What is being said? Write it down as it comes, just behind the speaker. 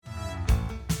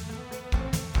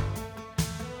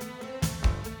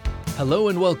Hello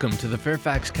and welcome to the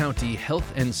Fairfax County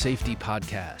Health and Safety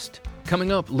Podcast.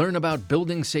 Coming up, learn about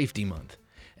Building Safety Month,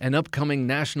 an upcoming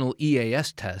national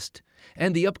EAS test,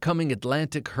 and the upcoming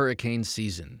Atlantic hurricane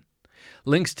season.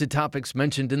 Links to topics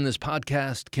mentioned in this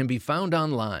podcast can be found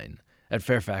online at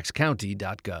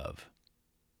fairfaxcounty.gov.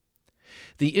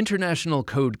 The International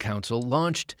Code Council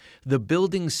launched the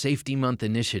Building Safety Month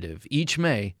initiative each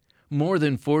May more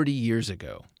than 40 years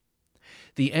ago.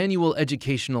 The annual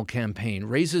educational campaign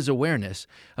raises awareness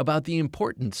about the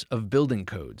importance of building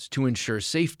codes to ensure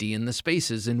safety in the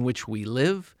spaces in which we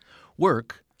live,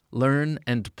 work, learn,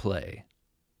 and play.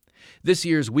 This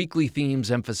year's weekly themes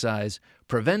emphasize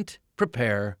Prevent,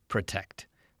 Prepare, Protect.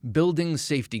 Building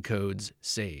Safety Codes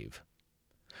Save.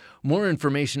 More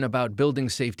information about Building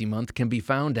Safety Month can be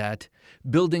found at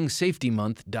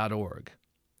buildingsafetymonth.org.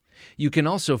 You can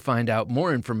also find out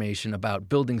more information about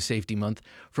Building Safety Month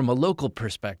from a local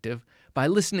perspective by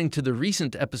listening to the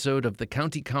recent episode of the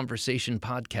County Conversation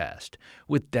podcast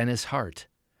with Dennis Hart,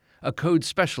 a code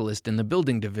specialist in the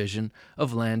Building Division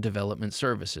of Land Development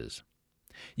Services.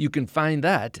 You can find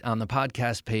that on the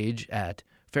podcast page at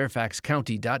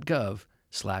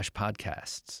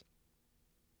fairfaxcounty.gov/podcasts.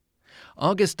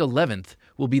 August 11th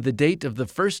will be the date of the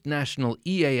first national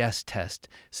EAS test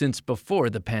since before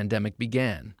the pandemic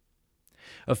began.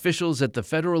 Officials at the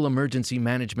Federal Emergency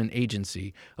Management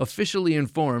Agency officially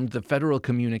informed the Federal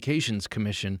Communications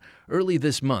Commission early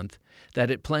this month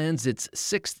that it plans its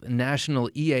 6th national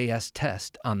EAS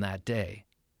test on that day.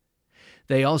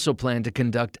 They also plan to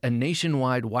conduct a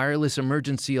nationwide wireless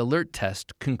emergency alert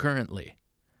test concurrently.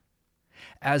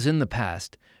 As in the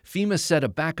past, FEMA set a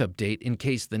backup date in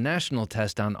case the national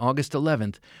test on August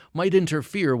 11th might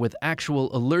interfere with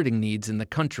actual alerting needs in the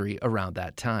country around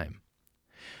that time.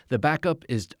 The backup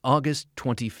is August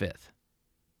 25th.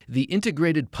 The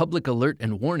Integrated Public Alert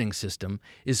and Warning System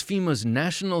is FEMA's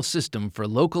national system for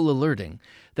local alerting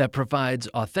that provides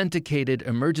authenticated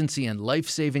emergency and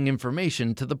life-saving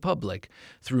information to the public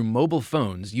through mobile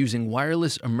phones using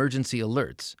wireless emergency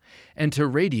alerts and to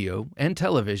radio and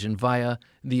television via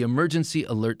the Emergency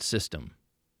Alert System.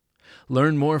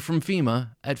 Learn more from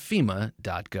FEMA at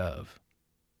fema.gov.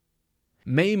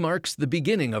 May marks the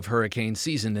beginning of hurricane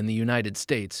season in the United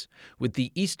States, with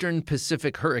the Eastern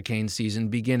Pacific hurricane season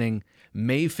beginning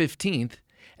May 15th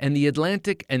and the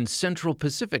Atlantic and Central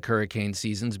Pacific hurricane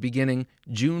seasons beginning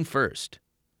June 1st.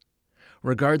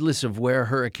 Regardless of where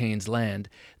hurricanes land,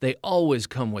 they always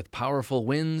come with powerful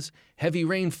winds, heavy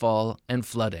rainfall, and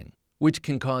flooding, which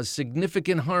can cause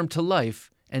significant harm to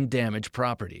life and damage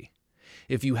property.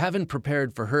 If you haven't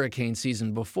prepared for hurricane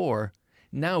season before,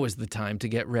 now is the time to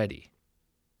get ready.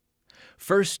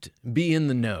 First, be in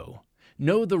the know.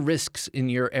 Know the risks in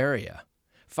your area.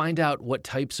 Find out what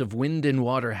types of wind and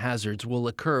water hazards will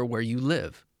occur where you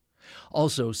live.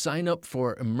 Also, sign up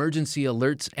for emergency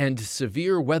alerts and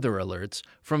severe weather alerts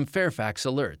from Fairfax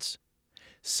Alerts.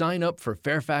 Sign up for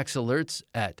Fairfax Alerts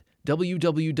at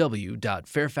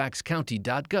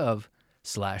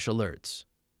www.fairfaxcounty.gov/alerts.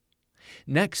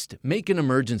 Next, make an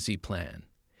emergency plan.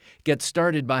 Get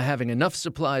started by having enough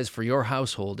supplies for your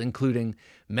household, including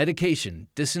medication,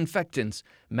 disinfectants,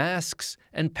 masks,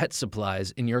 and pet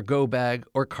supplies in your go bag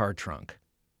or car trunk.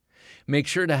 Make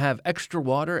sure to have extra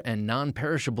water and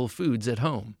non-perishable foods at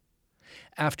home.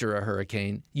 After a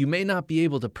hurricane, you may not be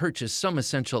able to purchase some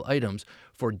essential items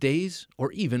for days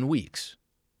or even weeks.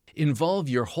 Involve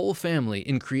your whole family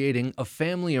in creating a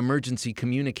family emergency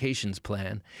communications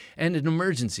plan and an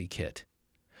emergency kit.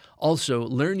 Also,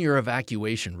 learn your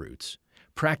evacuation routes,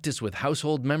 practice with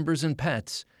household members and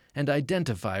pets, and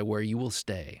identify where you will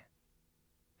stay.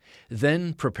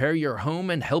 Then, prepare your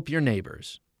home and help your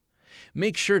neighbors.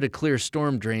 Make sure to clear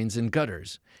storm drains and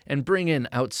gutters, and bring in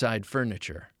outside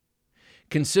furniture.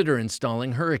 Consider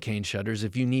installing hurricane shutters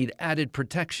if you need added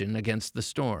protection against the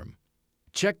storm.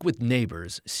 Check with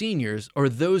neighbors, seniors, or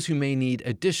those who may need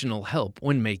additional help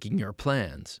when making your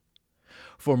plans.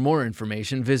 For more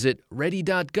information, visit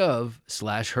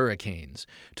ready.gov/hurricanes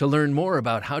to learn more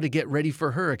about how to get ready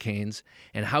for hurricanes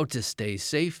and how to stay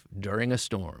safe during a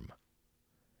storm.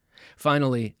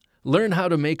 Finally, learn how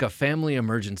to make a family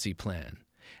emergency plan,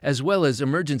 as well as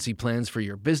emergency plans for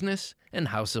your business and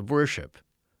house of worship,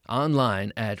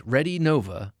 online at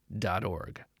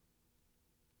readynova.org.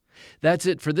 That's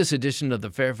it for this edition of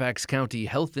the Fairfax County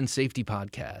Health and Safety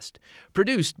Podcast,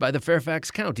 produced by the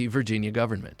Fairfax County, Virginia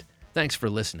government. Thanks for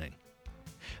listening.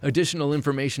 Additional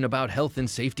information about health and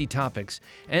safety topics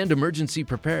and emergency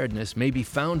preparedness may be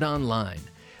found online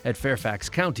at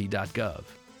fairfaxcounty.gov.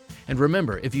 And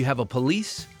remember, if you have a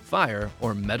police, fire,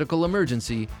 or medical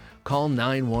emergency, call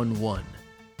 911.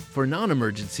 For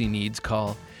non-emergency needs,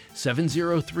 call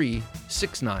 703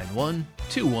 691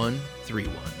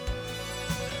 2131.